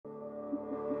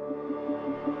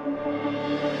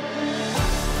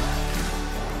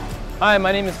Hi,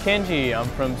 my name is Kenji. I'm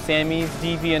from Sammy's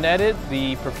DV and Edit,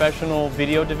 the professional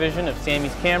video division of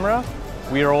Sammy's Camera.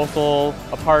 We are also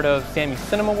a part of Sammy's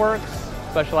CinemaWorks,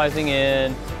 specializing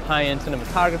in high-end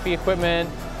cinematography equipment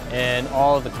and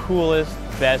all of the coolest,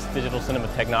 best digital cinema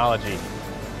technology.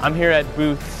 I'm here at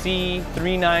booth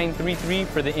C3933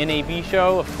 for the NAB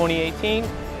show of 2018.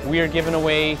 We are giving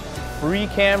away free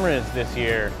cameras this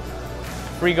year.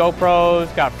 Free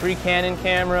GoPros, got free Canon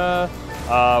camera,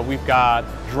 we've got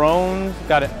drones,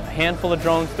 got a handful of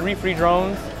drones, 3 free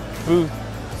drones. Booth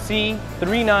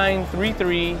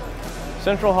C3933,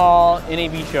 Central Hall,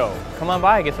 NAB show. Come on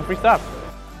by, get some free stuff.